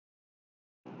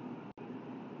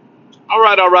All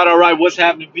right. What's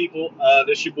happening, people?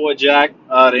 This your boy Jack.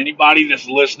 To anybody that's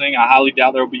listening, I highly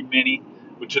doubt there will be many,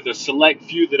 but to the select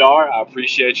few that are, I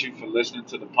appreciate you for listening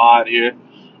to the pod here.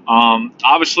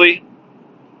 Obviously,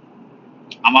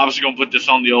 I'm obviously going to put this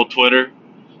on the old Twitter.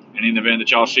 And in the event that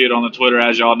y'all see it on the Twitter,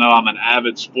 as y'all know, I'm an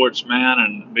avid sportsman,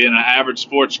 and being an average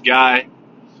sports guy,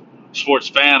 sports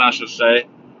fan, I should say.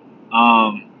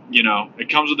 It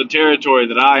comes with the territory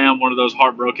that I am one of those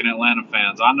heartbroken Atlanta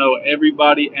fans. I know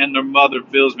everybody and their mother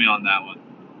feels me on that one.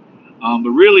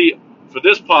 But really, for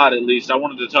this pod at least, I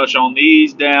wanted to touch on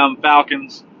these damn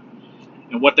Falcons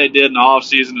and what they did in the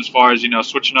offseason as far as,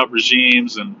 switching up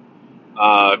regimes and,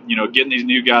 getting these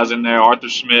new guys in there, Arthur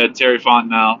Smith, Terry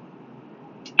Fontenot.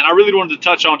 And I really wanted to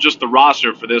touch on just the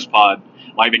roster for this pod,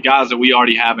 like the guys that we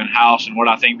already have in-house and what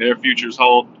I think their futures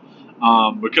hold.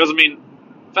 Because,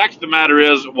 fact of the matter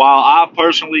is, while I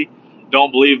personally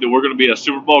don't believe that we're going to be a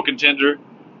Super Bowl contender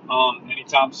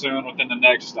anytime soon within the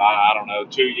next, I don't know,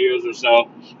 2 years or so,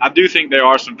 I do think there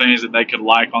are some things that they could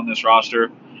like on this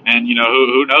roster. And,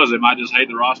 who knows, they might just hate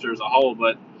the roster as a whole.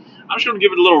 But I'm just going to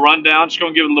give it a little rundown, just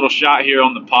going to give it a little shot here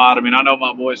on the pod. I know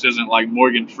my voice isn't like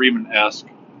Morgan Freeman-esque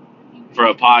for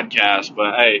a podcast,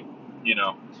 but hey,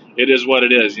 it is what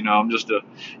it is. I'm just a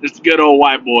good old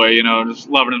white boy, just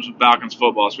loving him some Falcons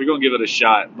football. So we're gonna give it a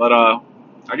shot. But I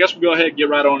guess we'll go ahead and get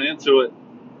right on into it.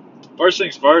 First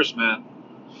things first, man.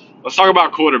 Let's talk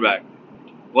about quarterback.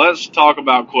 Let's talk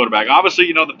about quarterback.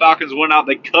 Obviously, the Falcons went out.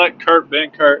 They cut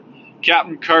Ben Kurt,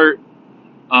 Captain Kurt.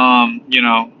 I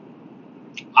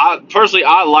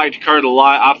liked Kurt a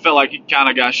lot. I felt like he kind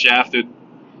of got shafted.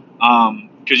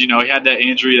 Because, he had that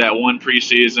injury that one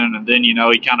preseason, and then, he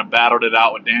kind of battled it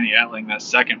out with Danny Etling that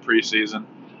second preseason.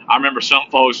 I remember some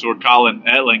folks were calling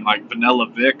Etling like Vanilla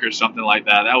Vic or something like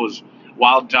that. That was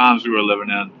wild times we were living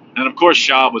in. And, of course,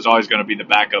 Schaub was always going to be the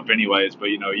backup anyways, but,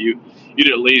 you'd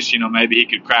at least, maybe he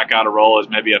could crack out a role as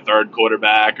maybe a third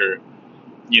quarterback or,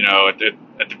 at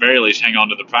the very least hang on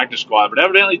to the practice squad. But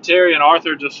evidently Terry and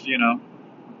Arthur just,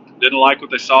 didn't like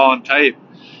what they saw on tape.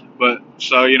 But,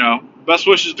 so, best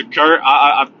wishes to Kurt.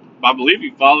 I believe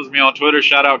he follows me on Twitter.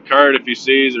 Shout out Kurt if he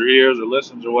sees or hears or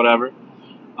listens or whatever.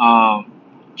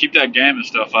 Keep that game and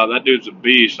stuff up. That dude's a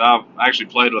beast. I've actually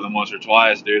played with him once or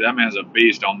twice, dude. That man's a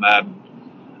beast on Madden.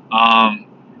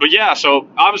 But yeah, so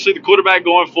obviously the quarterback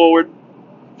going forward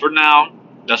for now,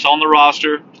 that's on the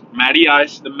roster. Matty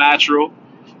Ice, the natural.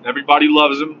 Everybody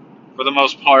loves him for the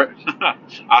most part.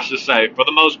 I should say, for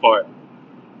the most part.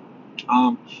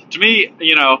 To me,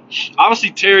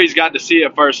 obviously Terry's got to see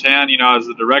it firsthand, as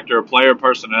the director of player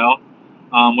personnel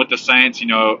with the Saints,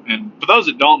 and for those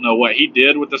that don't know what he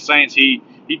did with the Saints, he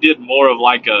did more of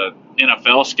like a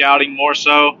NFL scouting more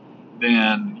so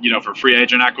than, for free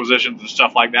agent acquisitions and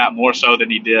stuff like that, more so than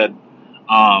he did,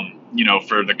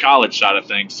 for the college side of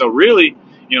things. So really,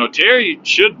 Terry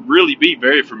should really be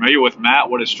very familiar with Matt,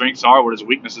 what his strengths are, what his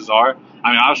weaknesses are.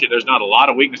 Obviously, there's not a lot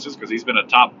of weaknesses because he's been a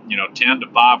top, 10 to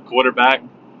 5 quarterback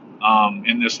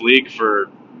in this league for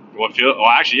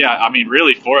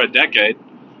really for a decade.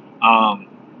 And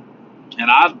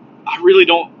I really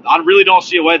don't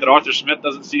see a way that Arthur Smith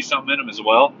doesn't see something in him as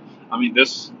well.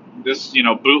 This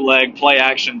bootleg play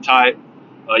action type.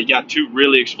 You got two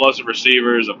really explosive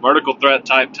receivers, a vertical threat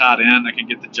type tight end that can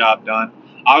get the job done.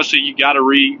 Obviously, you got to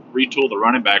retool the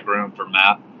running back room for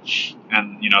Matt,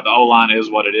 and the O line is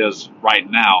what it is right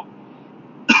now.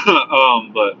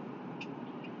 But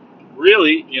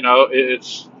really,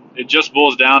 it just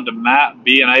boils down to Matt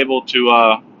being able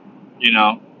to,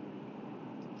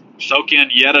 soak in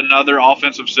yet another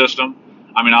offensive system.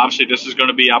 Obviously, this is going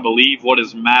to be, I believe, what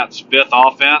is Matt's 5th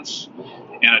offense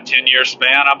in a 10-year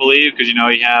span, I believe, because,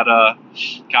 he had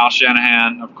Kyle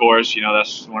Shanahan, of course.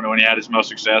 That's when he had his most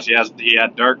success. He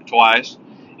had Dirk twice.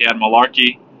 He had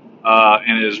Malarkey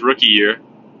in his rookie year,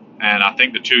 and I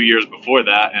think the 2 years before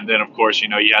that. And then, of course, you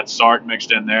had Sark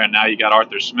mixed in there, and now you got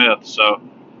Arthur Smith. So,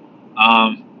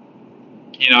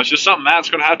 it's just something Matt's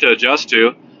going to have to adjust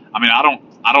to.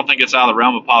 I don't think it's out of the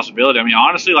realm of possibility.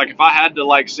 Honestly, like if I had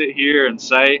to sit here and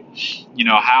say,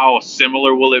 how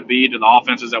similar will it be to the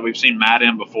offenses that we've seen Matt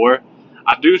in before?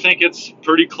 I do think it's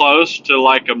pretty close to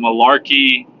like a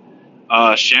Malarkey,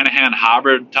 Shanahan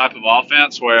hybrid type of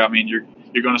offense where,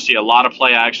 you're going to see a lot of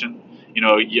play action.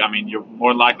 You'll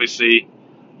more likely see,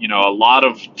 a lot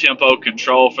of tempo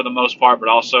control for the most part, but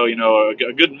also, a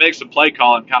good mix of play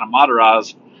calling kind of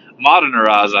modernized,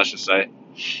 I should say.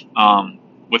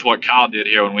 With what Kyle did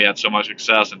here when we had so much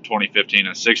success in 2015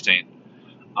 and 16.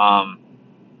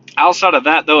 Outside of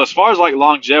that, though, as far as like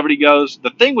longevity goes,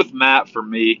 the thing with Matt for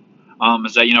me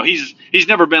is that he's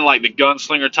never been like the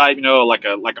gunslinger type, like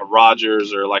a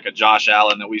Rodgers or like a Josh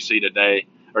Allen that we see today.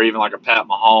 or even like a Pat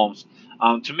Mahomes.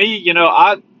 To me,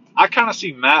 I kind of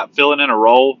see Matt filling in a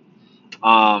role,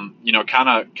 kind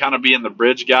of being the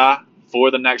bridge guy for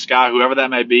the next guy, whoever that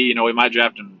may be. We might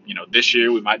draft him, this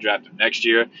year. We might draft him next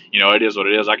year. It is what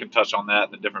it is. I can touch on that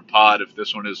in a different pod if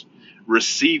this one is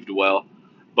received well.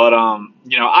 But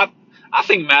I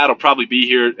think Matt will probably be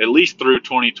here at least through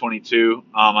 2022,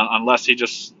 unless he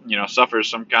just suffers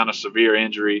some kind of severe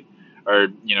injury, or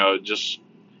just.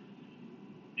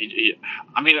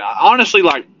 I mean, honestly,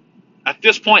 like at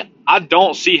this point, I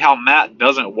don't see how Matt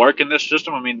doesn't work in this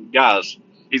system. I mean, guys,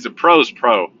 he's a pro's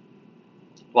pro.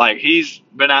 Like, he's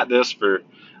been at this for,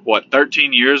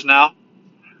 13 years now?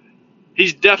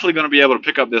 He's definitely going to be able to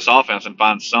pick up this offense and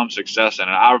find some success in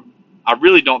it. I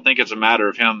really don't think it's a matter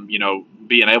of him,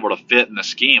 being able to fit in the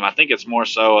scheme. I think it's more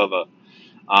so of a,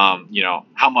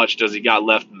 how much does he got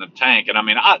left in the tank? And I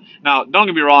mean, now, don't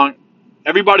get me wrong,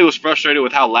 everybody was frustrated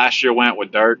with how last year went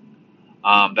with Dirk.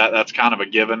 That's kind of a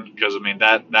given because, I mean,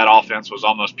 that offense was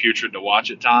almost putrid to watch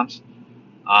at times.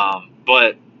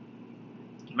 But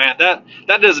man,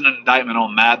 that isn't an indictment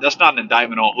on Matt. That's not an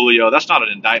indictment on Julio. That's not an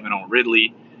indictment on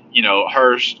Ridley,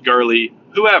 Hurst, Gurley,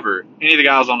 whoever, any of the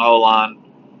guys on the O-line.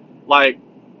 Like,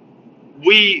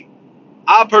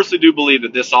 I personally do believe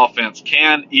that this offense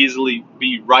can easily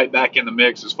be right back in the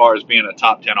mix as far as being a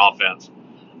top 10 offense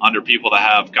under people that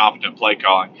have competent play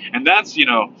calling. And that's,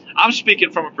 I'm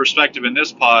speaking from a perspective in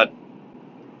this pod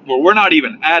where we're not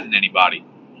even adding anybody.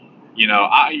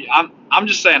 I'm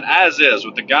just saying, as is,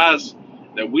 with the guys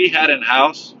that we had in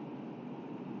house,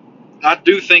 I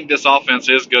do think this offense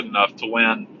is good enough to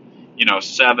win,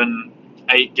 7,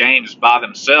 8 games by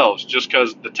themselves just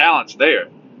because the talent's there.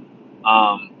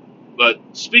 But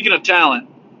speaking of talent,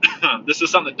 this is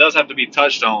something that does have to be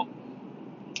touched on: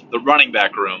 the running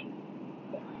back room.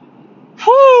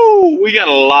 Whoo! We got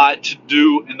a lot to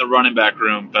do in the running back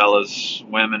room, fellas,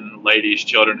 women, ladies,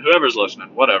 children, whoever's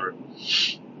listening, whatever.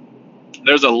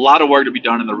 There's a lot of work to be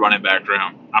done in the running back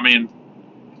room. I mean,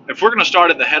 if we're going to start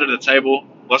at the head of the table,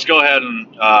 let's go ahead and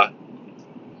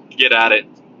get at it.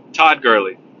 Todd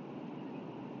Gurley.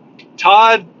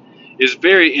 Todd is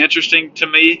very interesting to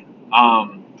me,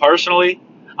 personally.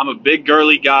 I'm a big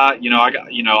Gurley guy.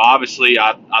 Obviously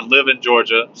I live in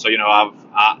Georgia, so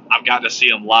I've got to see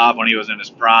him live when he was in his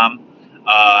prime.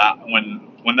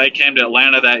 When they came to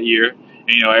Atlanta that year,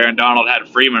 and Aaron Donald had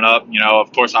Freeman up.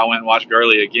 Of course I went and watched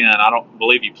Gurley again. I don't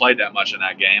believe he played that much in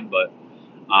that game, but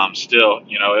still,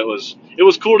 it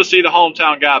was cool to see the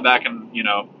hometown guy back and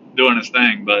doing his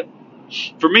thing. But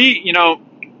for me,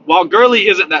 while Gurley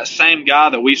isn't that same guy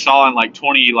that we saw in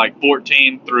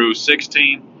 2014 through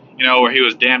 16. Where he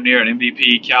was damn near an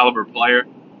MVP caliber player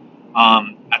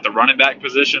at the running back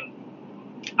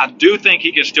position, I do think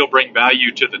he can still bring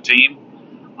value to the team.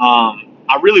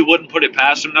 I really wouldn't put it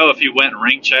past him, though, if he went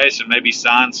ring chase and maybe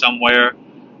signed somewhere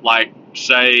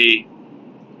say,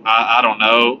 I don't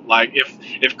know,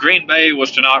 if Green Bay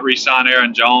was to not re-sign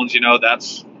Aaron Jones,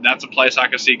 that's a place I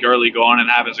could see Gurley going and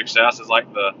having success as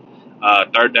the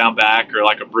third down back or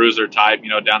a bruiser type,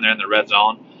 down there in the red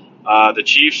zone. The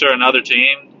Chiefs are another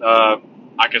team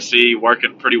I could see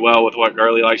working pretty well with what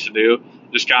Gurley likes to do.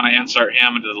 Just kind of insert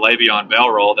him into the Le'Veon Bell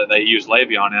role that they used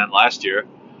Le'Veon in last year.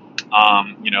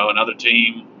 Another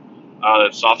team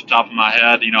that's off the top of my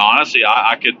head. Honestly,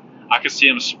 I could see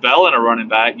him spelling a running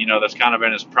back. That's kind of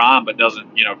in his prime, but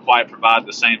doesn't quite provide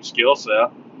the same skill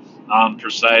set per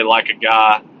se, like a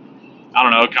guy. I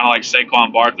don't know, kind of like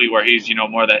Saquon Barkley, where he's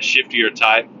more that shiftier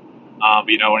type. But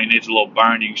when he needs a little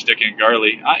burn, you can stick in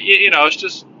Gurley. It's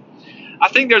just, I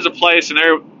think there's a place, and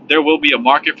there will be a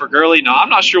market for Gurley. Now, I'm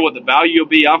not sure what the value will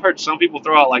be. I've heard some people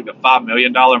throw out the $5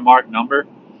 million mark number.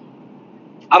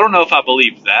 I don't know if I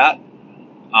believe that.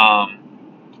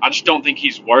 I just don't think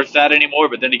he's worth that anymore.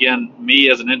 But then again, me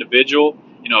as an individual,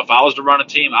 if I was to run a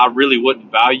team, I really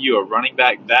wouldn't value a running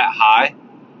back that high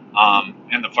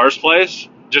in the first place,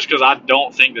 just because I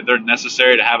don't think that they're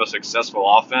necessary to have a successful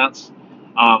offense.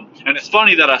 And it's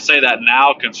funny that I say that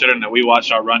now, considering that we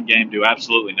watched our run game do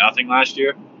absolutely nothing last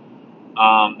year.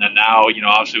 And now,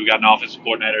 obviously we got an offensive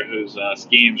coordinator whose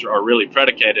schemes are really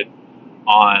predicated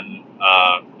on,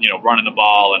 running the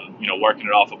ball and, working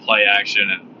it off of play action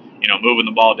and, moving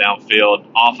the ball downfield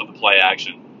off of the play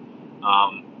action.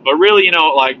 But really,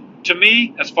 to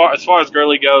me, as far as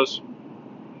Gurley goes,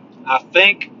 I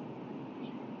think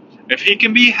if he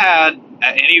can be had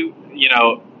at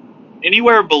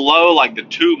anywhere below the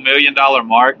 $2 million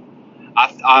mark,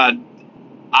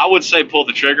 I would say pull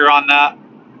the trigger on that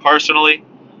personally.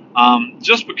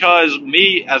 Just because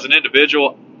me as an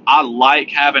individual, I like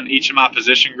having each of my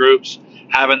position groups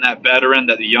having that veteran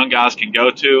that the young guys can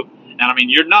go to And I mean,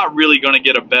 you're not really going to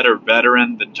get a better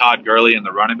veteran than Todd Gurley in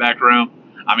the running back room.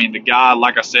 I mean, the guy,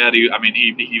 like I said, he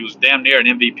was damn near an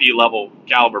MVP level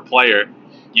caliber player,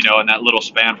 in that little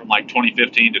span from like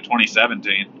 2015 to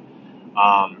 2017.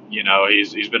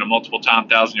 He's been a multiple time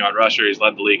 1,000-yard rusher. He's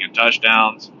led the league in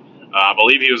touchdowns. I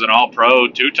believe he was an All-Pro,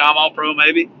 2-time All-Pro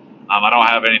maybe. I don't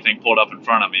have anything pulled up in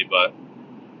front of me, but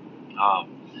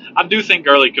I do think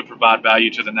Gurley could provide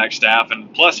value to the next staff,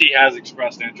 and plus he has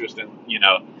expressed interest in,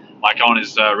 like on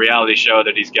his reality show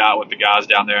that he's got with the guys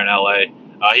down there in LA.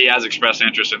 He has expressed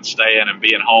interest in staying and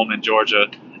being home in Georgia,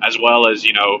 as well as,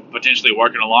 potentially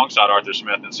working alongside Arthur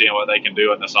Smith and seeing what they can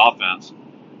do in this offense.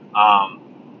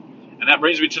 And that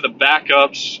brings me to the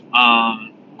backups.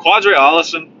 Quadri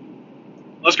Allison,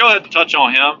 let's go ahead and touch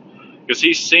on him because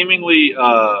he's seemingly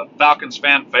Falcons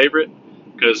fan favorite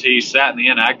because he sat in the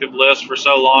inactive list for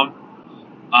so long.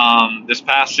 This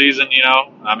past season,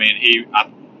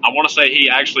 I want to say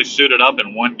he actually suited up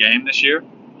in one game this year.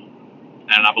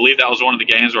 And I believe that was one of the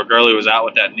games where Gurley was out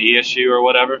with that knee issue or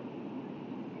whatever.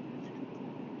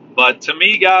 But to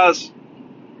me, guys,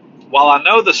 while I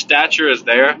know the stature is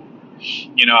there,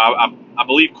 I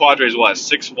believe Quadri is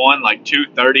 6'1", like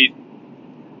 230,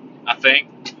 I think,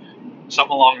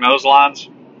 something along those lines.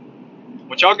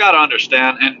 Which y'all got to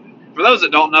understand. And for those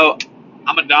that don't know,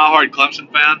 I'm a diehard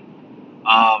Clemson fan.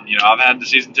 I've had the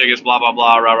season tickets, blah blah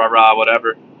blah, rah rah rah,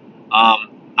 whatever.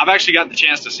 I've actually got the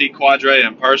chance to see Quadri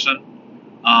in person.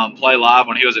 Play live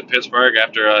when he was at Pittsburgh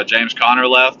after James Conner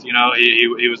left.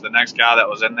 He was the next guy that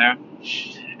was in there.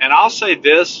 And I'll say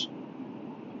this,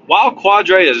 while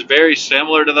Quadri is very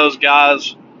similar to those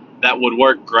guys that would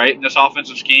work great in this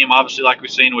offensive scheme, obviously like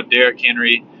we've seen with Derrick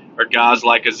Henry or guys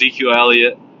like Ezekiel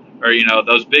Elliott or,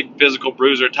 those big physical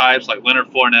bruiser types like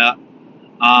Leonard Fournette,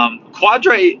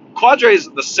 Quadri is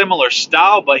the similar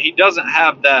style, but he doesn't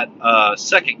have that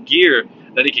second gear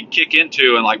that he can kick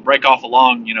into and like break off a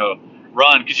long,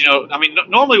 run. Because,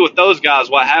 normally with those guys,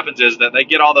 what happens is that they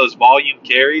get all those volume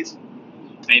carries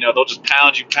and, they'll just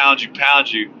pound you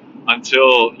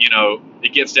until,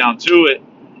 it gets down to it.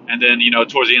 And then,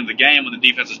 towards the end of the game, when the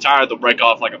defense is tired, they'll break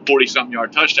off like a 40-something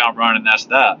yard touchdown run, and that's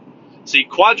that. See,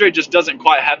 Quadri just doesn't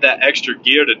quite have that extra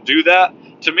gear to do that.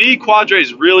 To me, Quadri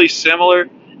is really similar,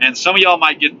 and some of y'all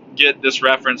might get this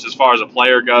reference as far as a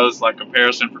player goes, like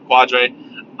comparison for Quadri.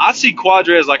 I see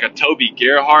Quadri as like a Toby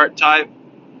Gerhart type.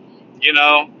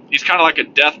 He's kind of like a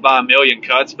death by a million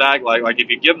cuts back. Like if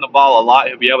you give him the ball a lot,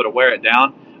 he'll be able to wear it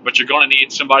down. But you're going to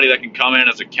need somebody that can come in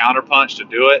as a counterpunch to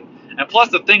do it. And plus,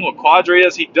 the thing with Quadri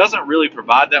is he doesn't really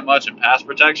provide that much in pass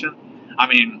protection. I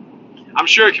mean, I'm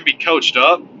sure it can be coached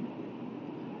up.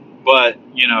 But,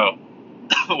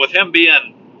 with him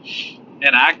being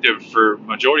inactive for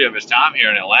majority of his time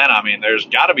here in Atlanta, I mean, there's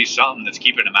got to be something that's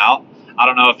keeping him out. I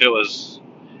don't know if it was,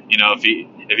 if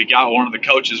he got one of the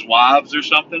coach's wives or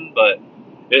something, but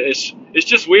it's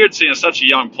just weird seeing such a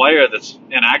young player that's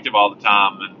inactive all the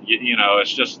time, and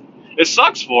it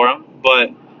sucks for him. But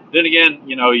then again,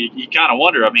 you kind of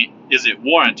wonder. I mean, is it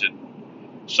warranted?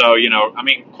 So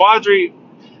Quadri.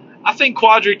 I think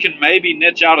Quadri can maybe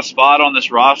niche out a spot on this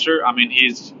roster. I mean,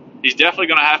 he's definitely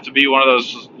going to have to be one of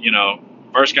those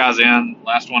first guys in,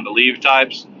 last one to leave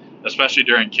types, especially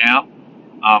during camp.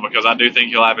 Because I do think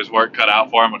he'll have his work cut out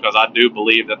for him, because I do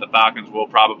believe that the Falcons will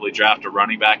probably draft a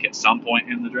running back at some point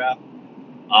in the draft.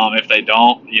 If they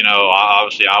don't,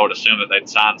 obviously I would assume that they'd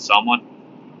sign someone.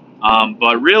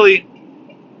 But really,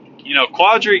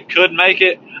 Quadri could make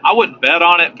it. I wouldn't bet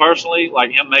on it personally,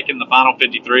 like him making the final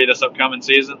 53 this upcoming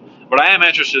season. But I am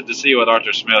interested to see what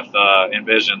Arthur Smith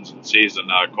envisions the season,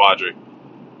 Quadri.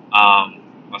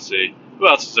 Let's see. Who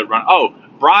else is it running? Oh,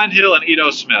 Brian Hill and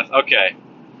Ito Smith. Okay.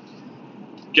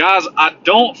 Guys, I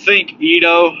don't think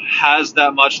Ito has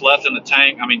that much left in the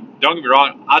tank. I mean, don't get me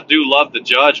wrong, I do love the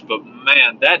Judge, but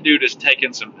man, that dude has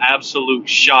taken some absolute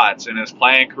shots in his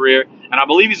playing career. And I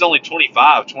believe he's only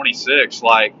 25, 26.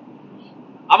 Like,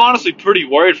 I'm honestly pretty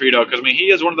worried for Ito because, I mean,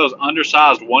 he is one of those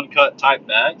undersized one-cut type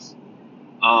backs.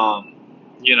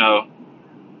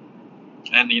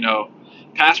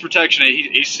 Pass protection,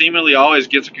 he seemingly always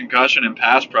gets a concussion in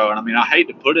pass pro. And, I mean, I hate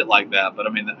to put it like that, but, I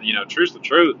mean, truth's the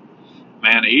truth.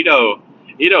 Man, Ito,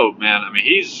 man, I mean,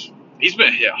 he's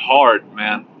been hit hard,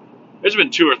 man. There's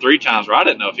been 2 or 3 times where I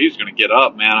didn't know if he was going to get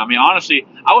up, man. I mean, honestly,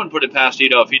 I wouldn't put it past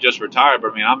Ito if he just retired,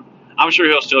 but I mean, I'm sure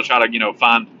he'll still try to,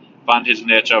 find his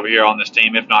niche over here on this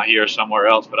team, if not here, somewhere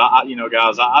else. But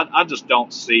guys, I just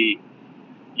don't see,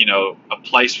 a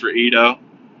place for Ito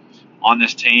on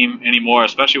this team anymore,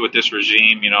 especially with this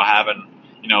regime, having,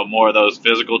 more of those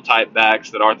physical type backs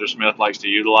that Arthur Smith likes to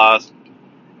utilize.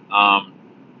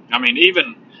 I mean,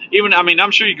 even, I mean,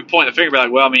 I'm sure you could point the finger, and be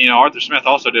like, well, I mean, Arthur Smith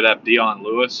also did have Dion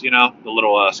Lewis, the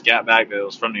little scat back that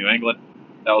was from New England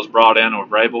that was brought in with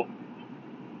Vrabel.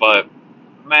 But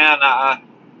man, I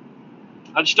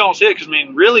just don't see it because, I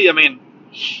mean, really, I mean,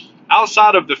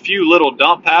 outside of the few little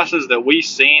dump passes that we've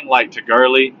seen, like to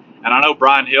Gurley, and I know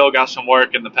Brian Hill got some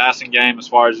work in the passing game as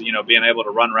far as, being able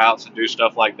to run routes and do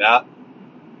stuff like that.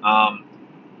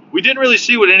 We didn't really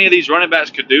see what any of these running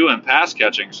backs could do in pass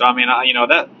catching. So, I mean,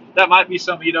 that might be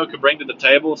something Ito could bring to the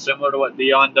table, similar to what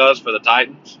Dion does for the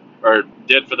Titans, or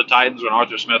did for the Titans when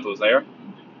Arthur Smith was there.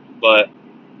 But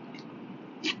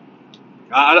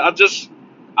I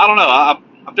don't know.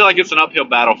 I feel like it's an uphill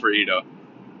battle for Ito.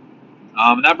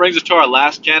 And that brings us to our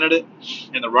last candidate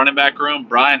in the running back room,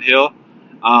 Brian Hill.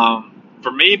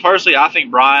 For me personally, I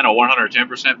think Brian will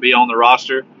 110% be on the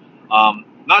roster.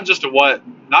 Not just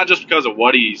because of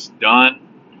what he's done.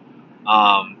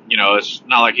 It's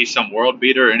not like he's some world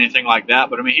beater or anything like that.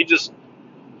 But I mean, he just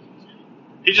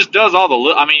does all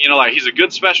the. I mean, like he's a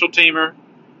good special teamer.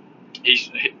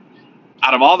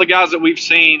 Out of all the guys that we've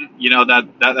seen,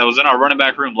 that was in our running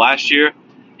back room last year,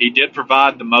 he did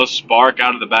provide the most spark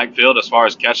out of the backfield as far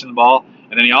as catching the ball.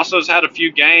 And then he also has had a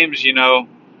few games,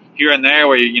 here and there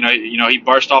where he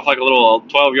burst off like a little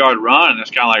 12-yard run, and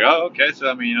it's kind of like, oh, okay, so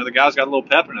I mean, the guy's got a little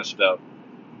pep in his step.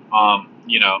 I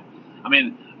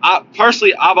mean,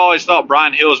 I've always thought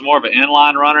Brian Hill is more of an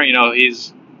inline runner.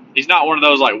 He's not one of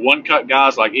those like one cut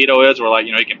guys like Ito is, where like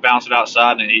he can bounce it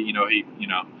outside and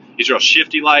he's real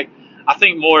shifty. Like I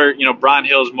think more, Brian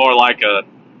Hill is more like a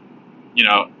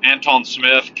Anton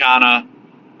Smith kind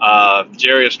of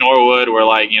Jarius Norwood, where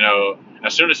like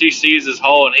as soon as he sees his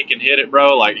hole and he can hit it,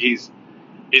 bro, like he's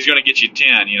going to get you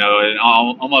 10, and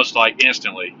almost like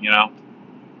instantly,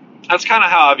 That's kind of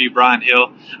how I view Brian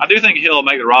Hill. I do think Hill will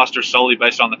make the roster solely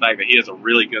based on the fact that he is a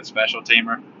really good special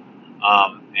teamer.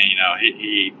 And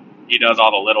he does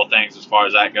all the little things as far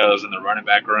as that goes in the running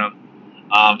back room.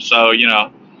 So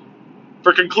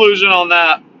for conclusion on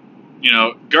that,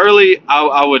 Gurley,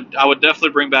 I would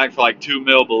definitely bring back for like $2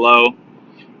 million below.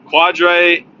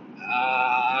 Quadre,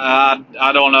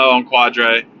 I don't know on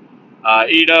Quadre.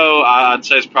 Ito, I'd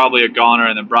say is probably a goner,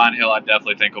 and then Brian Hill, I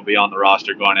definitely think will be on the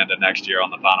roster going into next year on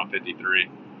the final 53.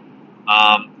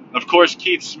 Of course,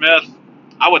 Keith Smith,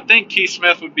 I would think Keith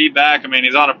Smith would be back. I mean,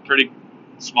 he's on a pretty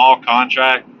small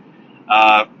contract.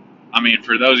 I mean,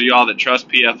 for those of y'all that trust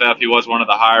PFF, he was one of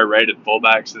the higher rated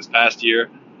fullbacks this past year.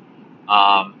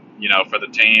 For the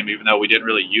team, even though we didn't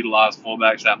really utilize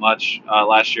fullbacks that much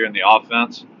last year in the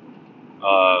offense.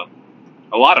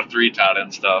 A lot of 3 tight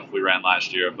end stuff we ran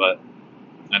last year, but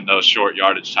in those short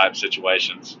yardage type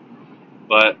situations.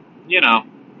 But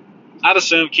I'd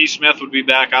assume Keith Smith would be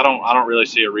back. I don't really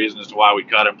see a reason as to why we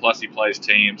cut him. Plus, he plays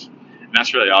teams, and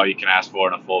that's really all you can ask for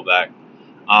in a fullback.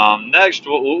 Next,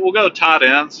 we'll go tight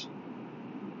ends.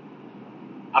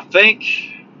 I think,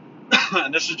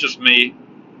 and this is just me,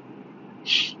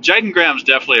 Jaden Graham's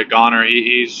definitely a goner.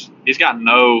 He's got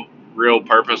no real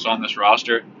purpose on this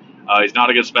roster. He's not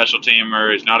a good special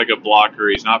teamer. He's not a good blocker.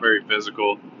 He's not very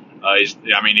physical. He's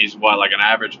what, like an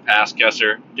average pass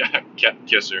catcher?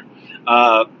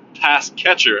 Pass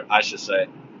catcher, I should say.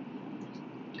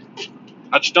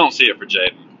 I just don't see it for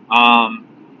Jaden.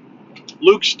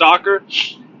 Luke Stalker,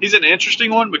 he's an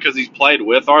interesting one because he's played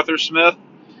with Arthur Smith,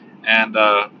 and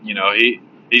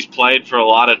he's played for a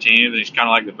lot of teams, and he's kind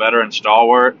of like the veteran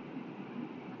stalwart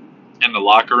in the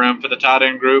locker room for the tight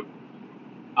end group.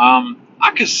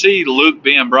 I could see Luke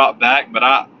being brought back, but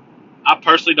I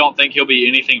personally don't think he'll be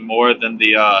anything more than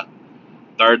the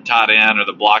third tight end or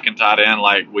the blocking tight end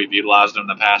like we've utilized him in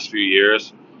the past few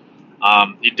years.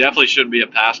 He definitely shouldn't be a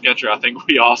pass catcher. I think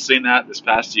we all seen that this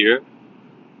past year.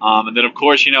 And then, of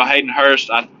course, Hayden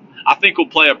Hurst, I think will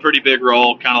play a pretty big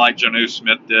role, kind of like Jonnu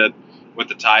Smith did with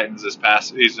the Titans this past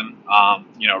season,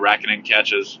 racking in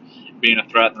catches, being a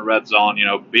threat in the red zone,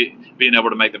 being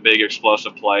able to make the big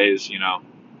explosive plays,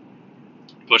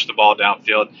 push the ball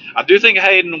downfield. I do think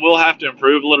Hayden will have to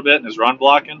improve a little bit in his run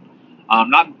blocking.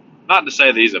 Not to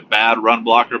say that he's a bad run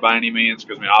blocker by any means,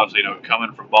 because obviously,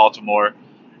 coming from Baltimore,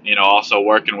 also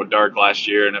working with Dirk last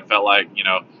year, and it felt like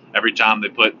every time they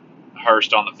put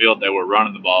Hurst on the field, they were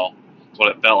running the ball. That's what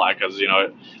it felt like, because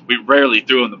we rarely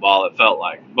threw him the ball. It felt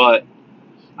like, but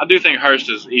I do think Hurst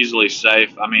is easily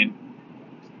safe.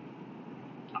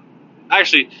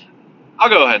 Actually, I'll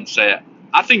go ahead and say it.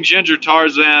 I think Ginger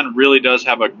Tarzan really does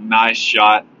have a nice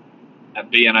shot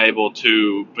at being able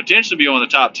to potentially be one of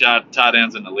the top tight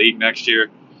ends in the league next year.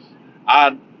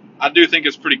 I do think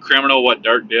it's pretty criminal what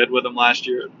Dirk did with him last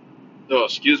year. Oh,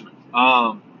 excuse me.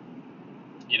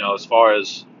 As far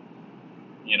as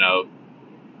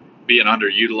being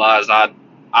underutilized,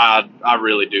 I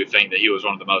really do think that he was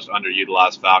one of the most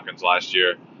underutilized Falcons last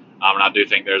year. And I do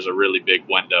think there's a really big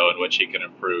window in which he can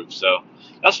improve. So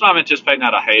that's what I'm anticipating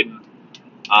out of Hayden.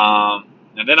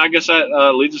 And then I guess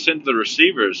that leads us into the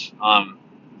receivers.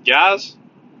 Guys,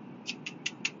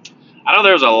 I know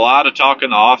there was a lot of talk in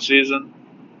the offseason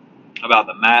about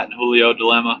the Matt and Julio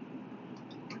dilemma.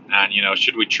 And,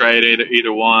 should we trade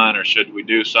either one, or should we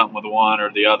do something with one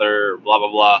or the other, or blah, blah,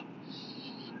 blah.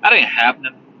 That ain't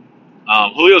happening.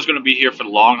 Julio's going to be here for the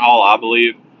long haul, I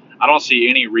believe. I don't see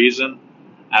any reason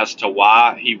as to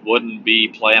why he wouldn't be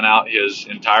playing out his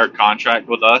entire contract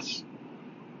with us.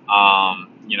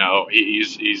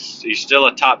 He's still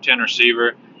a top 10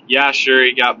 receiver. Yeah, sure,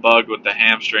 he got bugged with the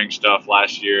hamstring stuff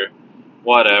last year.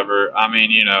 Whatever. I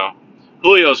mean,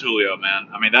 Julio's Julio, man.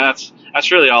 I mean, that's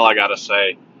really all I got to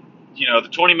say. The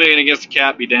 $20 million against the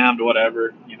cap, be damned,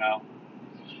 whatever.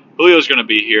 Julio's going to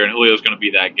be here, and Julio's going to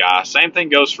be that guy. Same thing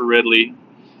goes for Ridley.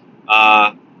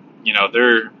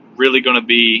 They're really going to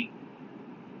be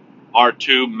our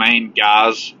two main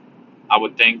guys, I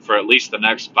would think, for at least the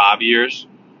next 5 years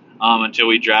until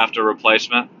we draft a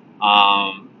replacement.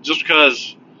 Just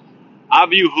because I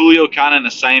view Julio kind of in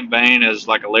the same vein as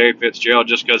like a Larry Fitzgerald,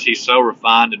 just because he's so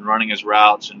refined in running his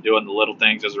routes and doing the little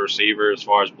things as a receiver as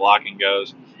far as blocking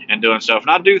goes and doing stuff.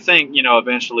 And I do think,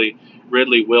 eventually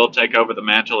Ridley will take over the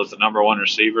mantle as the number one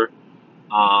receiver.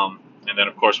 And then,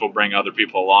 of course, we'll bring other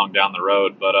people along down the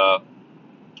road. But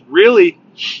really,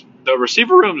 the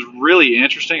receiver room is really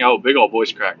interesting. Oh, big old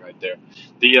voice crack right there.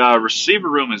 The receiver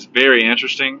room is very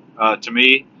interesting to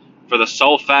me for the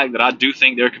sole fact that I do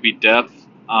think there could be depth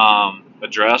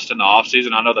addressed in the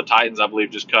offseason. I know the Titans, I believe,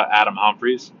 just cut Adam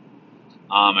Humphries.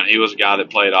 And he was a guy that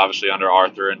played, obviously, under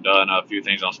Arthur and done a few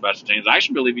things on special teams. I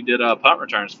actually believe he did punt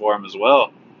returns for him as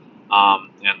well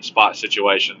in spot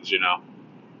situations,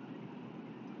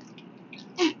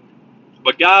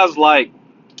 But guys like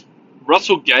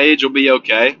Russell Gage will be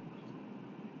okay.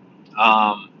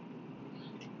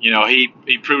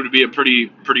 He proved to be a pretty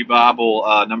viable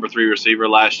number 3 receiver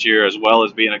last year, as well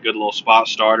as being a good little spot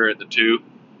starter at the 2.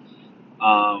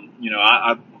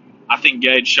 I think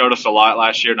Gage showed us a lot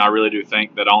last year, and I really do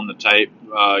think that on the tape,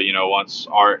 once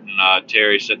Art and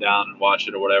Terry sit down and watch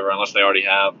it or whatever, unless they already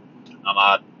have,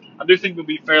 I do think we'll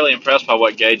be fairly impressed by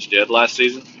what Gage did last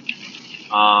season.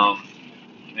 So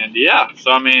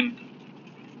I mean,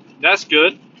 that's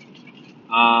good.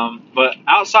 But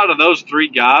outside of those 3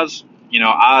 guys,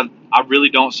 I really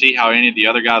don't see how any of the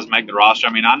other guys make the roster.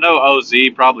 I mean, I know OZ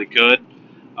probably could.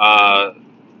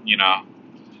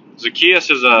 Zacchaeus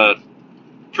is a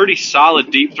pretty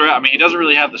solid deep threat. I mean, he doesn't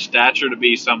really have the stature to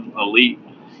be some elite,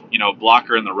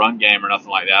 blocker in the run game or nothing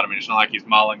like that. I mean, it's not like he's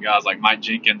mauling guys like Mike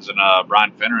Jenkins and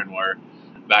Brian Finneran were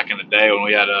back in the day when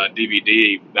we had a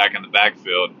DVD back in the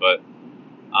backfield. But,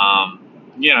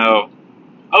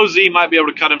 OZ might be able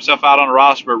to cut himself out on a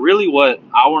roster, but really what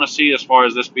I want to see as far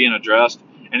as this being addressed,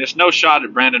 and it's no shot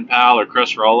at Brandon Powell or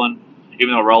Chris Rowland,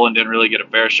 even though Rowland didn't really get a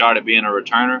fair shot at being a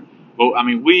returner. But, I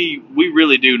mean, we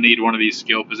really do need one of these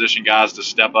skill position guys to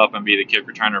step up and be the kick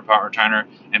returner, punt returner,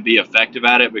 and be effective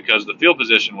at it, because the field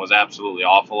position was absolutely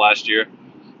awful last year.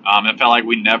 It felt like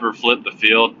we never flipped the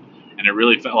field, and it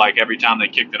really felt like every time they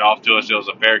kicked it off to us, it was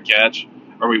a fair catch,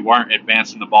 or we weren't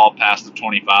advancing the ball past the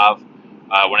 25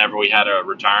 whenever we had a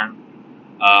return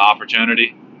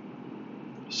opportunity.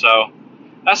 So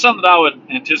that's something that I would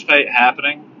anticipate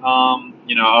happening,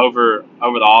 over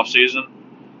the offseason.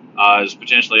 Is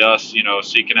potentially us,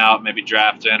 seeking out, maybe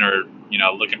drafting or,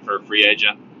 looking for a free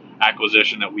agent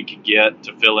acquisition that we could get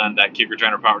to fill in that kick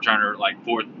returner, punt returner, like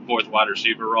fourth wide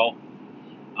receiver role.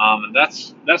 And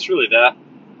that's really that.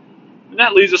 And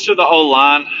that leads us to the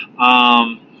O-line.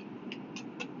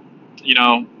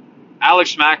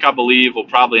 Alex Mack, I believe, will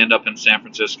probably end up in San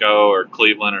Francisco or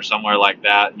Cleveland or somewhere like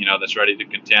that, that's ready to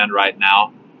contend right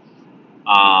now.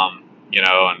 And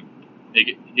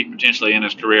he could potentially end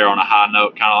his career on a high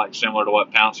note, kind of like similar to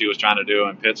what Pouncey was trying to do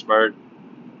in Pittsburgh.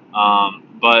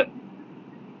 But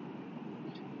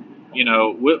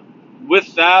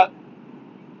with that,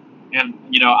 and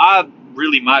I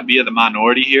really might be in the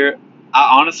minority here.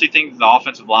 I honestly think the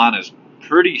offensive line is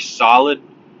pretty solid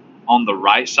on the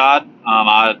right side.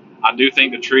 I do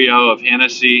think the trio of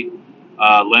Hennessy,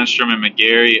 Lindstrom, and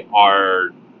McGarry are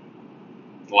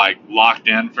like locked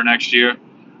in for next year.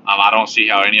 I don't see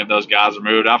how any of those guys are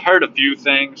moved. I've heard a few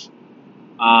things,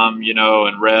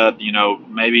 and read,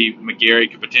 maybe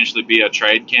McGarry could potentially be a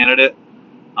trade candidate,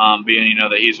 being,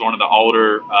 that he's one of the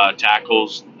older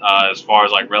tackles as far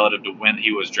as like relative to when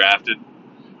he was drafted.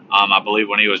 I believe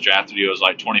when he was drafted, he was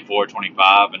like 24,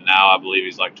 25, and now I believe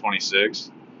he's like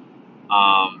 26.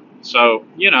 So,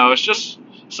 it's just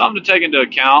something to take into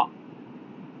account.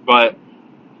 But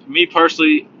me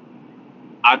personally,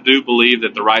 I do believe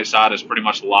that the right side is pretty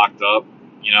much locked up.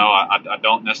 I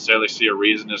don't necessarily see a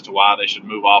reason as to why they should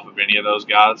move off of any of those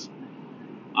guys,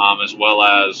 as well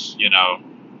as,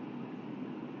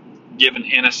 giving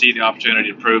Hennessy the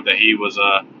opportunity to prove that he was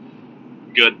a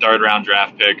good third-round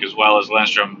draft pick, as well as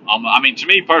Lindstrom. To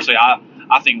me personally,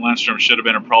 I think Lindstrom should have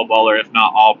been a Pro Bowler, if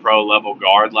not All-Pro level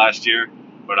guard last year.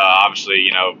 But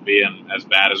obviously, being as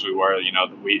bad as we were,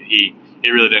 he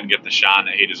really didn't get the shine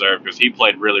that he deserved because he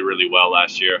played really, really well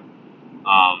last year.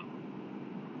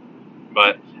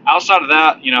 But outside of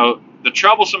that, the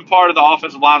troublesome part of the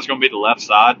offensive line is going to be the left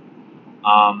side.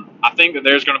 I think that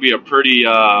there's going to be a pretty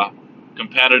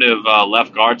competitive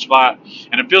left guard spot,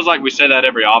 and it feels like we say that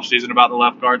every offseason about the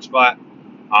left guard spot.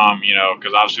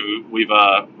 Because obviously we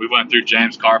went through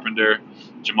James Carpenter,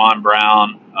 Jamon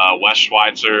Brown, Wes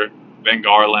Schweitzer, Ben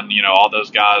Garland, all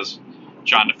those guys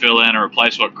trying to fill in and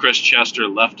replace what Chris Chester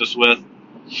left us with.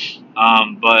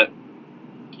 But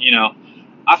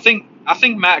I think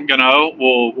Matt Gano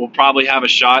will probably have a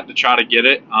shot to try to get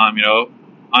it.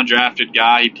 Undrafted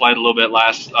guy. He played a little bit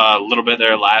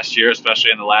there last year,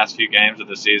 especially in the last few games of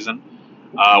the season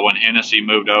when Hennessy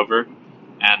moved over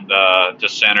and to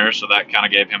center, so that kind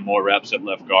of gave him more reps at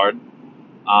left guard.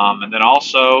 And then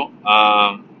also,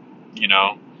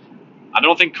 I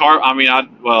don't think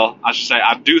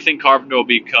I do think Carpenter will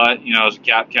be cut, as a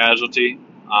cap casualty,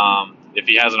 if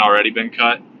he hasn't already been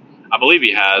cut. I believe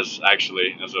he has,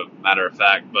 actually, as a matter of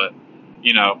fact. But,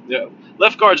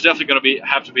 left guard's definitely going to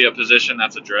have to be a position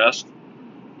that's addressed,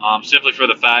 simply for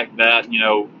the fact that,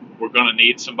 we're going to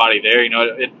need somebody there.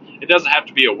 It doesn't have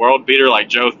to be a world beater like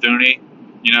Joe Thuney.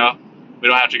 We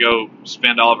don't have to go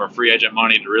spend all of our free agent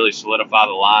money to really solidify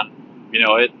the line.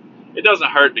 It doesn't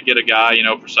hurt to get a guy,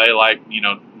 per se, like,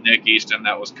 Nick Easton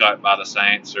that was cut by the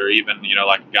Saints, or even,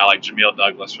 like a guy like Jamil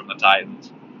Douglas from the Titans.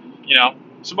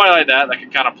 Somebody like that can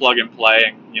kind of plug and play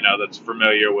and, that's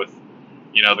familiar with,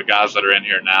 the guys that are in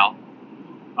here now.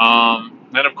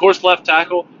 And, of course, left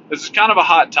tackle. This is kind of a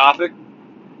hot topic.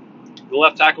 The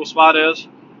left tackle spot is.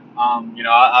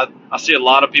 I see a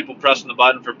lot of people pressing the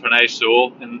button for Penei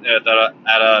Sewell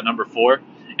at number 4.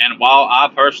 And while I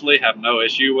personally have no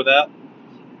issue with that,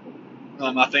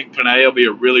 I think Penei will be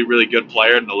a really, really good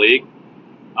player in the league.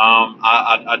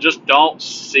 I just don't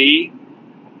see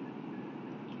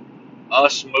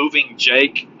us moving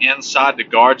Jake inside the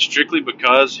guard strictly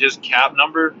because his cap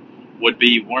number would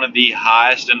be one of the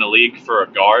highest in the league for a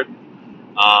guard.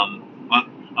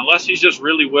 Unless he's just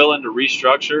really willing to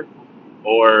restructure,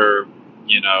 or,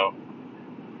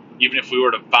 even if we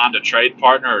were to find a trade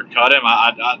partner or cut him,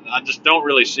 I just don't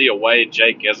really see a way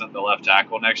Jake isn't the left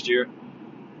tackle next year.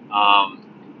 I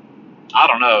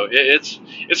don't know. It's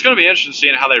going to be interesting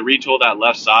seeing how they retool that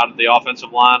left side of the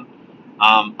offensive line.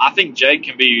 I think Jake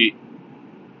can be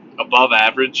above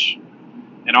average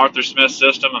in Arthur Smith's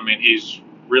system. He's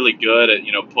really good at,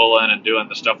 pulling and doing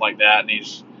the stuff like that, and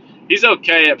he's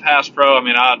okay at pass pro.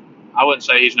 I wouldn't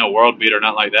say he's no world beater or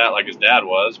nothing like that, like his dad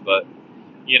was, but,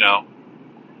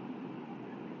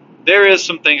 there is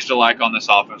some things to like on this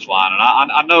offense line,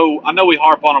 and I know we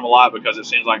harp on him a lot because it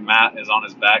seems like Matt is on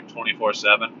his back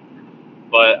 24/7,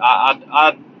 but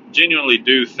I genuinely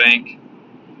do think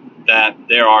that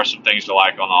there are some things to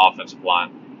like on the offensive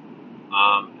line.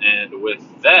 And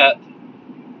with that,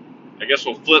 I guess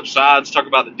we'll flip sides, talk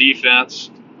about the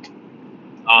defense.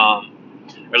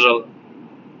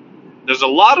 There's a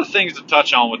lot of things to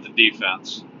touch on with the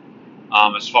defense,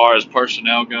 as far as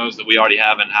personnel goes that we already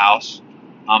have in house.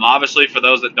 Obviously, for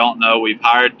those that don't know, we've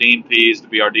hired Dean Pease to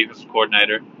be our defensive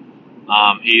coordinator.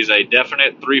 He's a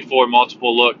definite 3-4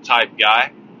 multiple look type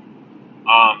guy.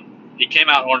 He came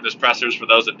out in one of his pressers, for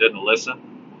those that didn't listen,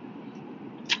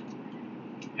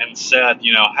 and said,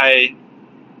 hey,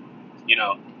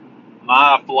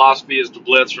 my philosophy is to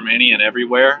blitz from any and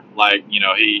everywhere. Like,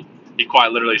 he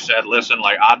quite literally said, listen,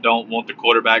 like, I don't want the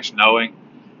quarterbacks knowing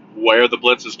where the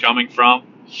blitz is coming from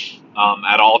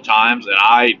at all times, and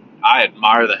I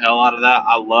admire the hell out of that.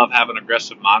 I love having an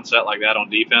aggressive mindset like that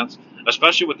on defense,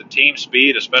 especially with the team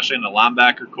speed, especially in the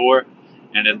linebacker core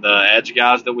and in the edge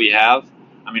guys that we have.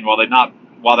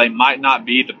 While they might not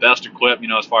be the best equipped,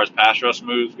 as far as pass rush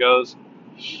moves goes,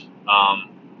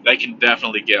 they can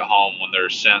definitely get home when they're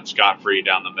sent scot-free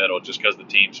down the middle just because the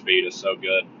team speed is so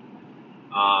good.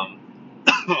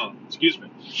 Excuse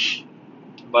me.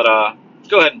 But let's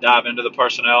go ahead and dive into the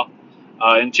personnel.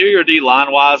 Interior D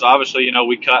line wise, obviously,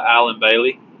 we cut Alan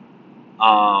Bailey.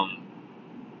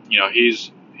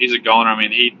 He's a goner.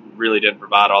 He really didn't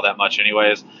provide all that much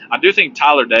anyways. I do think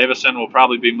Tyler Davison will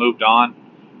probably be moved on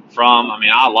from. I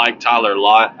mean, I like Tyler a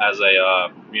lot as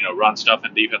a run stuff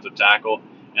and defensive tackle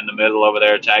in the middle over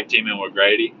there, tag teaming with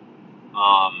Grady.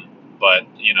 But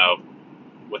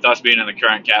with us being in the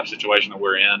current cap situation that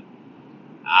we're in,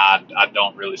 I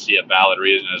don't really see a valid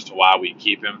reason as to why we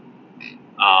keep him.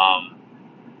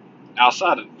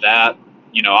 Outside of that,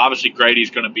 obviously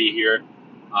Grady's going to be here.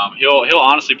 He'll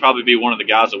honestly probably be one of the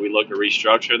guys that we look to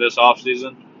restructure this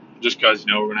offseason, just because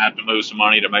we're going to have to move some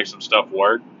money to make some stuff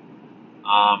work.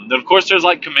 Then of course there's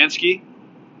like Kaminsky.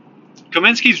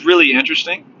 Kaminsky's really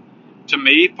interesting to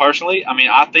me personally. I mean,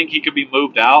 I think he could be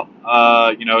moved out,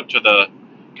 to the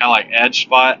kind of like edge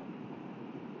spot,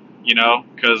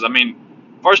 because I mean,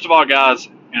 first of all, guys,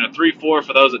 in a 3-4,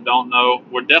 for those that don't know,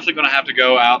 we're definitely going to have to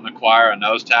go out and acquire a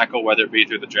nose tackle, whether it be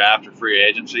through the draft or free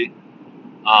agency.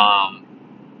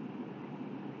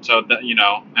 So that,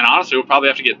 and honestly, we'll probably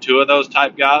have to get 2 of those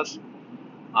type guys.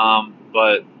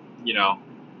 But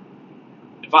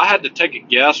if I had to take a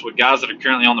guess with guys that are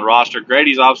currently on the roster,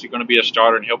 Grady's obviously going to be a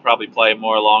starter, and he'll probably play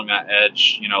more along that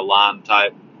edge, line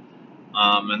type.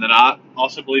 And then I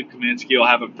also believe Kaminsky will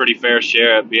have a pretty fair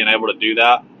share at being able to do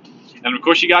that. And of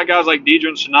course, you got guys like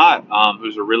Deidre Sinat,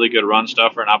 who's a really good run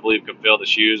stuffer, and I believe could fill the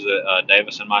shoes that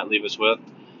Davison might leave us with.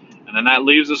 And then that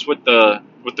leaves us with the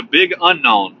big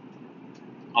unknown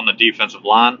on the defensive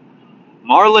line,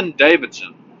 Marlon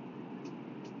Davidson.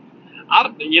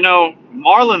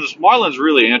 Marlon's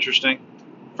really interesting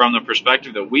from the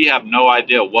perspective that we have no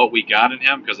idea what we got in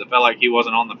him, because it felt like he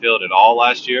wasn't on the field at all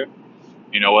last year.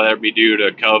 Whether it be due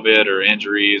to COVID or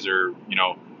injuries or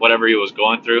whatever he was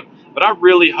going through. But I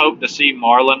really hope to see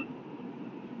Marlon,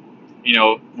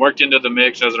 worked into the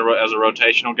mix as a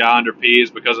rotational guy under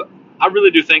Pease, because I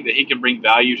really do think that he can bring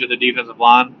value to the defensive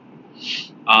line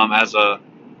as a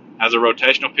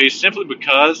rotational piece, simply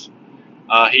because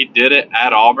he did it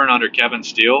at Auburn under Kevin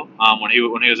Steele when he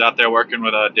was out there working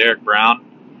with Derek Brown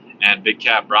and Big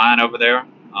Cat Bryant over there.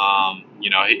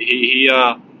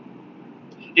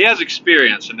 He has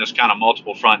experience in this kind of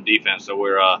multiple front defense that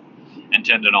we're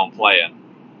intended on playing.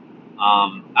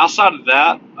 Outside of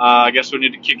that, I guess we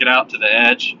need to kick it out to the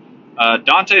edge.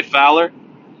 Dante Fowler.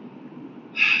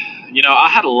 I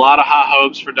had a lot of high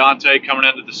hopes for Dante coming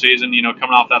into the season,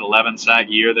 coming off that 11-sack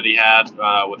year that he had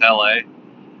with LA.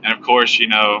 And of course,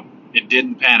 it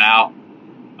didn't pan out.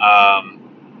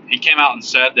 He came out and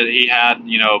said that he had,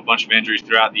 a bunch of injuries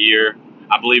throughout the year.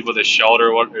 I believe with his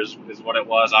shoulder is what it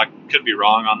was. I could be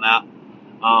wrong on that.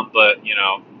 But,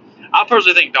 I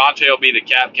personally think Dante will be the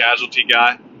cap casualty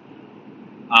guy.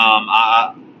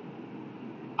 I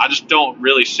just don't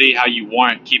really see how you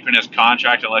warrant keeping his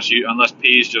contract unless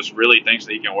Pease just really thinks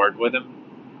that he can work with him.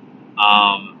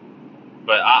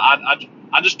 But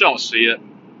I just don't see it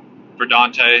for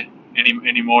Dante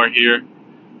anymore here.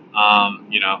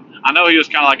 I know he was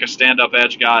kind of like a stand-up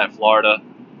edge guy at Florida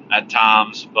at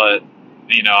times, but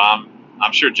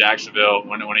I'm sure Jacksonville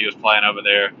when he was playing over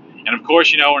there, and of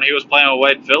course when he was playing with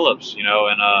Wade Phillips,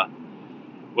 and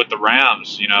with the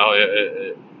Rams,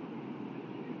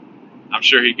 I'm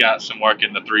sure he got some work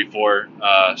in the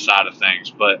 3-4 side of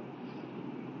things, but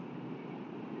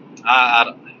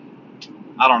I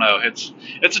don't know. It's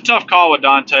a tough call with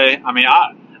Dante. I mean,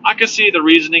 I could see the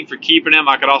reasoning for keeping him.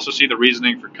 I could also see the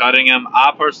reasoning for cutting him.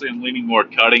 I personally am leaning more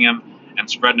cutting him and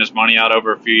spreading his money out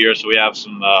over a few years so we have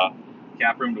some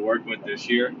cap room to work with this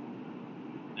year.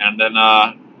 And then,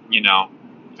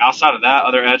 outside of that,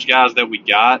 other edge guys that we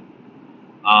got,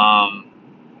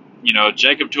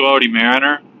 Jacob Tuioti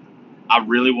Mariner, I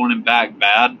really want him back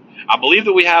bad. I believe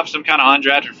that we have some kind of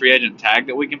undrafted free agent tag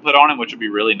that we can put on him, which would be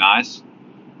really nice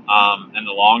in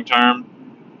the long term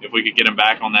if we could get him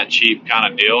back on that cheap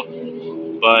kind of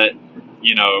deal. But,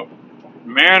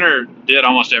 Mariner did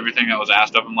almost everything that was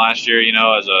asked of him last year,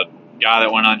 as a guy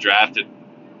that went undrafted.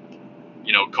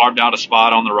 Carved out a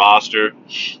spot on the roster.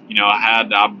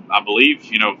 Had, I believe,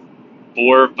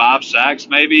 4 or 5 sacks,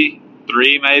 maybe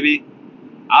 3, maybe.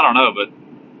 I don't know, but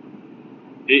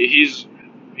he's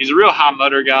a real high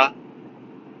motor guy.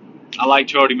 I like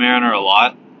Tuioti Mariner a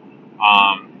lot.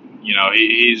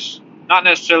 He's not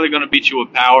necessarily going to beat you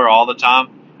with power all the time.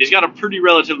 He's got a pretty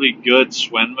relatively good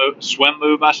swim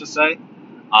move, I should say.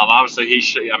 Obviously,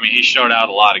 he showed out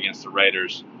a lot against the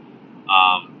Raiders.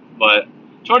 But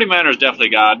Tuioti Mariner is definitely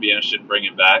a guy I'd be interested in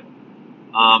bringing back.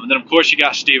 And then, of course, you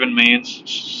got Steven Means.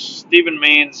 Steven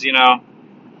Means,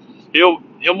 he'll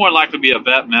more likely be a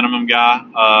vet minimum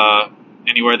guy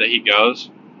anywhere that he goes.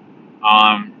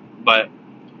 But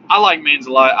I like Means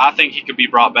a lot. I think he could be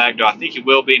brought back. Do I think he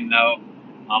will be? No.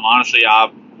 Honestly,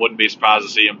 I wouldn't be surprised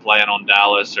to see him playing on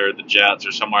Dallas or the Jets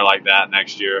or somewhere like that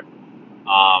next year.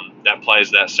 that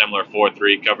plays that similar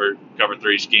 4-3 cover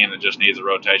 3 scheme that just needs a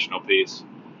rotational piece.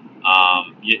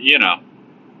 You know,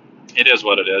 it is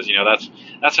what it is. You know,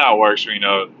 that's how it works.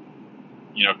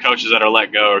 Coaches that are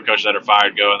let go or coaches that are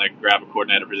fired go and they grab a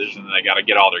coordinator position and they got to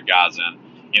get all their guys in.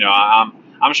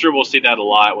 I'm sure we'll see that a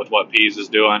lot with what Pease is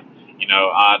doing.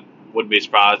 I wouldn't be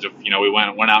surprised if we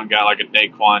went out and got like a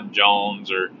Daquan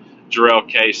Jones or Jarrell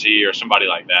Casey or somebody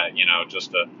like that.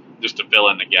 Just to fill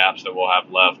in the gaps that we'll have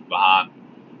left behind.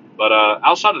 But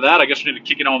outside of that, I guess we need to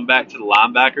kick it on back to the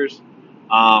linebackers.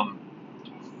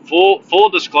 Full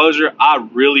disclosure, I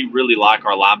really, really like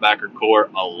our linebacker core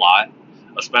a lot,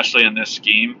 especially in this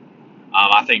scheme.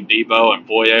 I think Debo and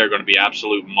Foye are going to be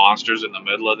absolute monsters in the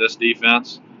middle of this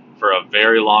defense for a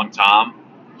very long time.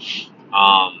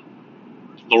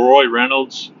 Leroy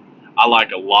Reynolds, I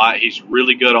like a lot. He's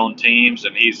really good on teams,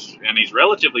 and he's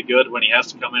relatively good when he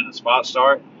has to come in and spot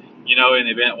start. In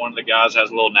the event one of the guys has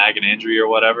a little nagging injury or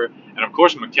whatever. And of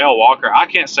course, Mykal Walker. I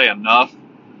can't say enough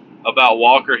about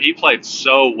Walker. He played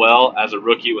so well as a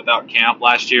rookie without camp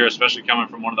last year, especially coming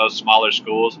from one of those smaller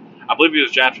schools. I believe he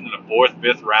was drafted in the 4th,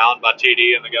 5th round by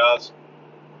TD and the guys.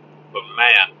 But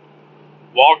man,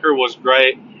 Walker was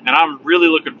great, and I'm really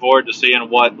looking forward to seeing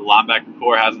what the linebacker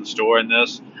core has in store in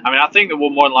this. I think that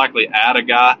we'll more than likely add a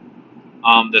guy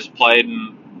that's played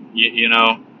in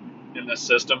this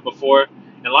system before.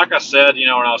 And like I said, when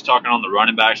I was talking on the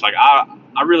running backs, like I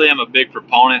really am a big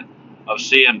proponent of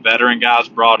seeing veteran guys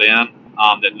brought in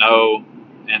that know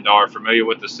and are familiar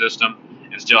with the system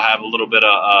and still have a little bit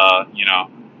of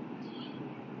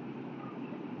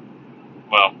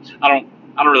well, I don't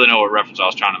really know what reference I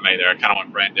was trying to make there. I kind of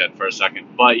went brain dead for a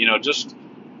second, but just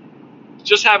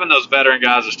having those veteran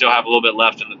guys that still have a little bit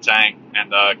left in the tank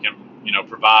and can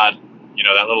provide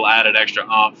that little added extra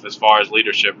oomph as far as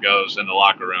leadership goes in the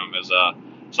locker room is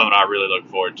something I really look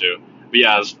forward to. But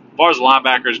yeah, as far as the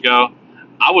linebackers go,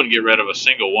 I wouldn't get rid of a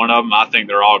single one of them. I think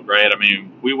they're all great.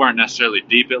 We weren't necessarily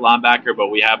deep at linebacker, but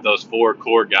we have those 4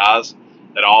 core guys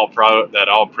that all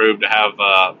proved to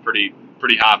have pretty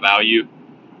high value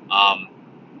on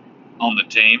the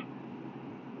team.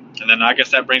 And then I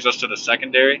guess that brings us to the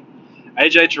secondary.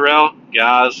 AJ Terrell,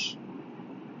 guys,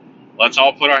 let's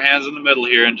all put our hands in the middle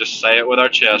here and just say it with our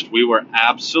chest. We were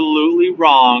absolutely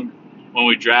wrong when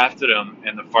we drafted him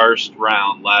in the 1st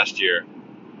round last year.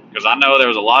 Because I know there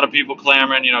was a lot of people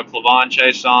clamoring, Clavon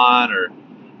Chason or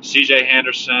CJ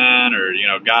Henderson or,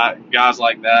 guys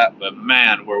like that. But,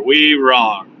 man, were we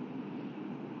wrong.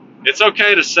 It's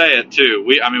okay to say it, too.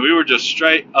 We were just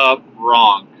straight up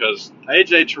wrong because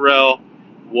AJ Terrell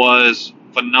was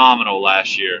phenomenal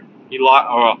last year.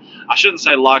 I shouldn't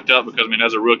say locked up because,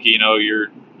 as a rookie, you're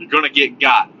going to get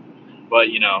got. But,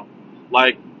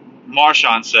 like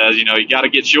Marshawn says, you got to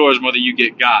get yours more than you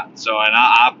get got. So, and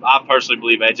I personally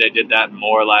believe AJ did that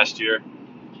more last year.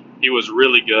 He was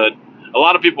really good. A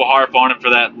lot of people harp on him for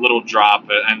that little drop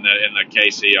in the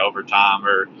KC overtime,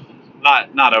 or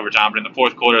not overtime, but in the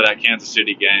 4th quarter of that Kansas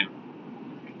City game.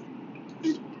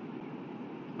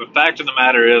 But fact of the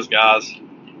matter is, guys,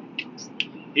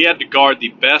 he had to guard the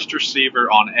best receiver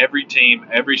on every team,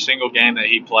 every single game that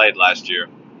he played last year.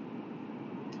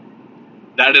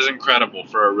 That is incredible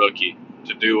for a rookie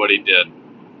to do what he did.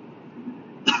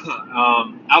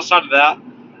 Outside of that,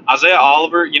 Isaiah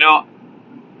Oliver,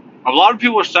 a lot of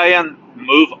people are saying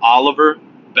move Oliver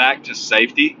back to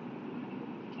safety,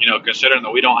 considering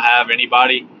that we don't have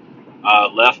anybody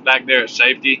left back there at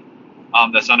safety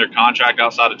that's under contract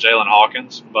outside of Jalen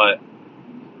Hawkins. But,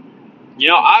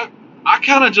 I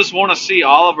kind of just want to see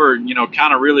Oliver,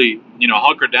 kind of really,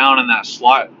 hunker down in that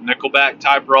slot nickelback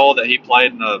type role that he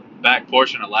played in the back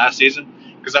portion of last season.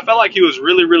 Because I felt like he was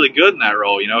really, really good in that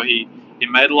role. He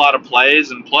made a lot of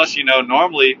plays. And plus,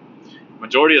 normally,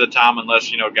 majority of the time,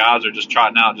 unless, guys are just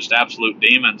trotting out just absolute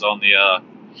demons on the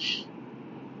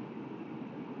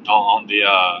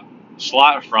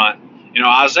slot front,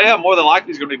 Isaiah more than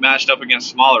likely is going to be matched up against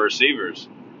smaller receivers.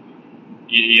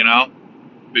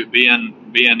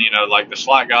 Being like the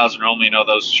slot guys are normally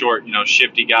those short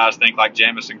shifty guys. Think like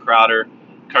Jamison Crowder,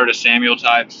 Curtis Samuel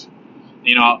types.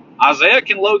 Isaiah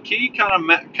can low key kind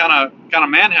of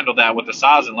manhandle that with the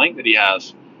size and length that he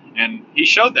has, and he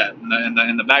showed that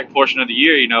in the back portion of the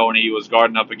year. When he was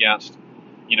guarding up against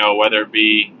whether it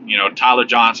be Tyler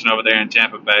Johnson over there in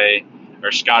Tampa Bay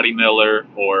or Scotty Miller,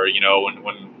 or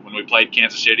when we played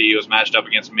Kansas City, he was matched up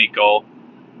against Miko.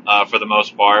 For the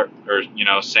most part, or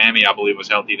Sammy, I believe, was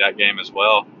healthy that game as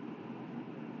well.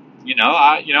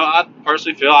 I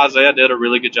personally feel Isaiah did a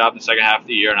really good job in the second half of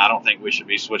the year, and I don't think we should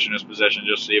be switching his position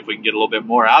just to see if we can get a little bit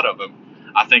more out of him.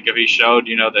 I think if he showed,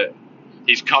 that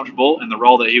he's comfortable in the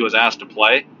role that he was asked to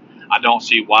play, I don't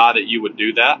see why that you would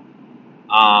do that.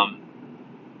 Um,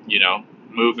 you know,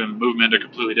 move him into a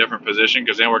completely different position,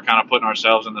 because then we're kind of putting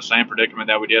ourselves in the same predicament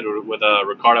that we did with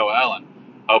Ricardo Allen,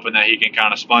 hoping that he can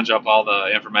kind of sponge up all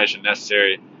the information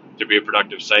necessary to be a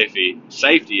productive safety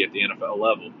at the NFL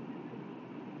level.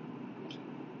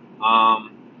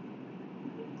 Um,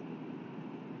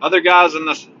 Other guys in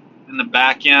the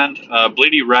back end,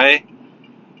 Bleedy Ray.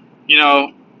 You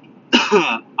know,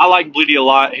 I like Bleedy a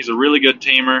lot. He's a really good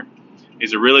teamer.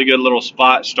 He's a really good little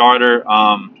spot starter.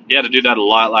 He had to do that a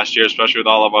lot last year, especially with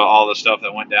all the stuff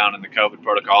that went down in the COVID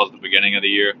protocols at the beginning of the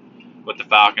year with the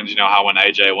Falcons. You know how when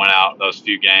AJ went out those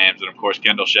few games, and of course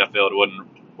Kendall Sheffield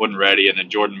wasn't ready, and then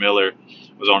Jordan Miller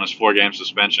was on his 4-game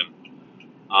suspension.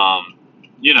 Um,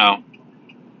 you know,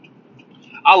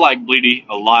 I like Bleedy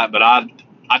a lot, but I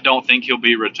don't think he'll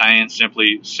be retained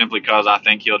simply because I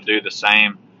think he'll do the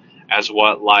same as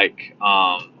what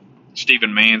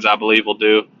Stephen Means, I believe, will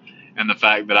do, and the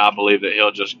fact that I believe that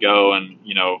he'll just go and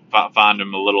find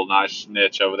him a little nice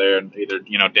niche over there in either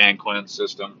Dan Quinn's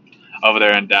system over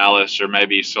there in Dallas, or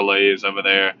maybe Solei's over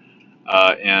there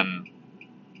in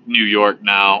New York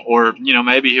now, or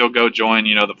maybe he'll go join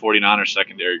the 49ers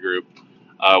secondary group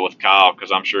with Kyle,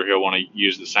 because I'm sure he'll want to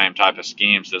use the same type of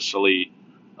schemes that Saleh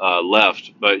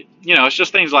left. But it's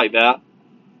just things like that.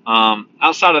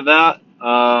 Outside of that,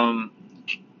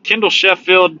 Kendall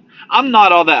Sheffield, I'm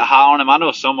not all that high on him. I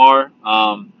know some are.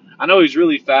 I know he's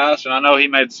really fast, and I know he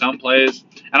made some plays.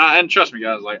 And trust me,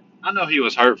 guys, like I know he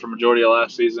was hurt for majority of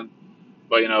last season,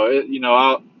 but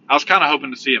I was kind of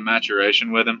hoping to see a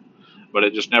maturation with him, but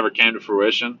it just never came to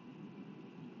fruition.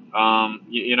 So I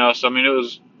mean, it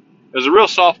was a real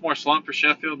sophomore slump for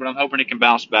Sheffield, but I'm hoping he can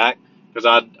bounce back, because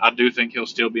I do think he'll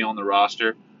still be on the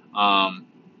roster come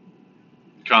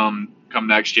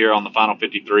next year on the final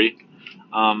 53.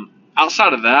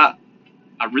 Outside of that,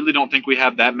 I really don't think we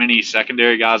have that many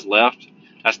secondary guys left.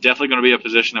 That's definitely going to be a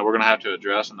position that we're going to have to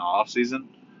address in the offseason,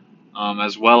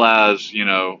 as well as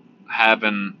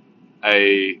having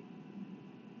a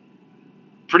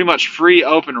pretty much free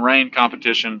open reign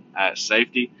competition at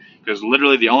safety, because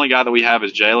literally the only guy that we have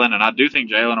is Jalen, and I do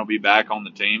think Jalen will be back on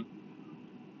the team,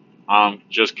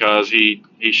 just because he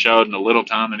showed in the little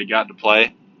time that he got to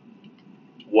play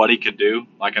what he could do.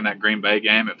 Like in that Green Bay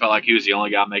game, it felt like he was the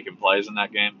only guy making plays in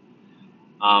that game.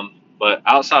 But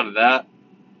outside of that,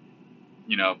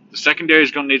 the secondary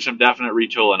is going to need some definite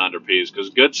retooling under Pease,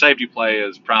 because good safety play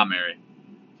is primary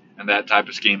in that type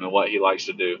of scheme and what he likes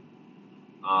to do.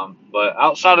 But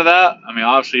outside of that, I mean,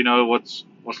 obviously, what's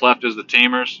left is the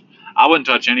teamers. I wouldn't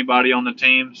touch anybody on the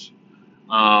teams.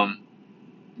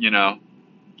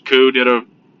 Koo did a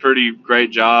pretty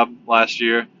great job last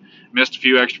year. Missed a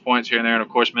few extra points here and there, and of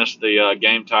course missed the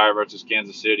game tie versus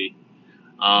Kansas City.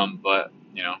 But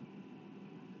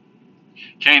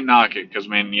can't knock it, because I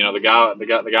mean, the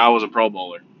guy was a Pro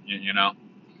Bowler.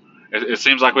 It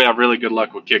seems like we have really good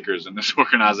luck with kickers in this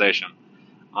organization.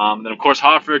 Then of course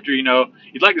Hofrichter,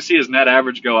 you'd like to see his net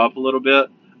average go up a little bit,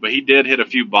 but he did hit a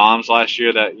few bombs last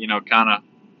year that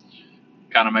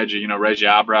kind of made you raise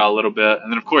your eyebrow a little bit.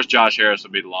 And then of course Josh Harris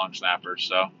would be the long snapper.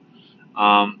 So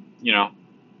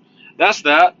that's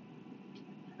that.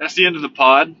 That's the end of the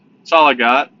pod. That's all I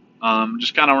got.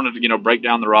 Just kind of wanted to break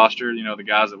down the roster. The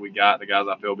guys that we got, the guys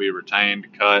I feel will be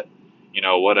retained, cut,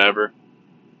 whatever.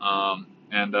 And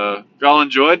if y'all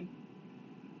enjoyed,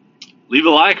 leave a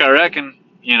like, I reckon.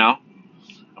 I'm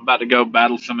about to go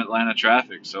battle some Atlanta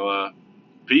traffic. So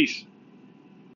peace.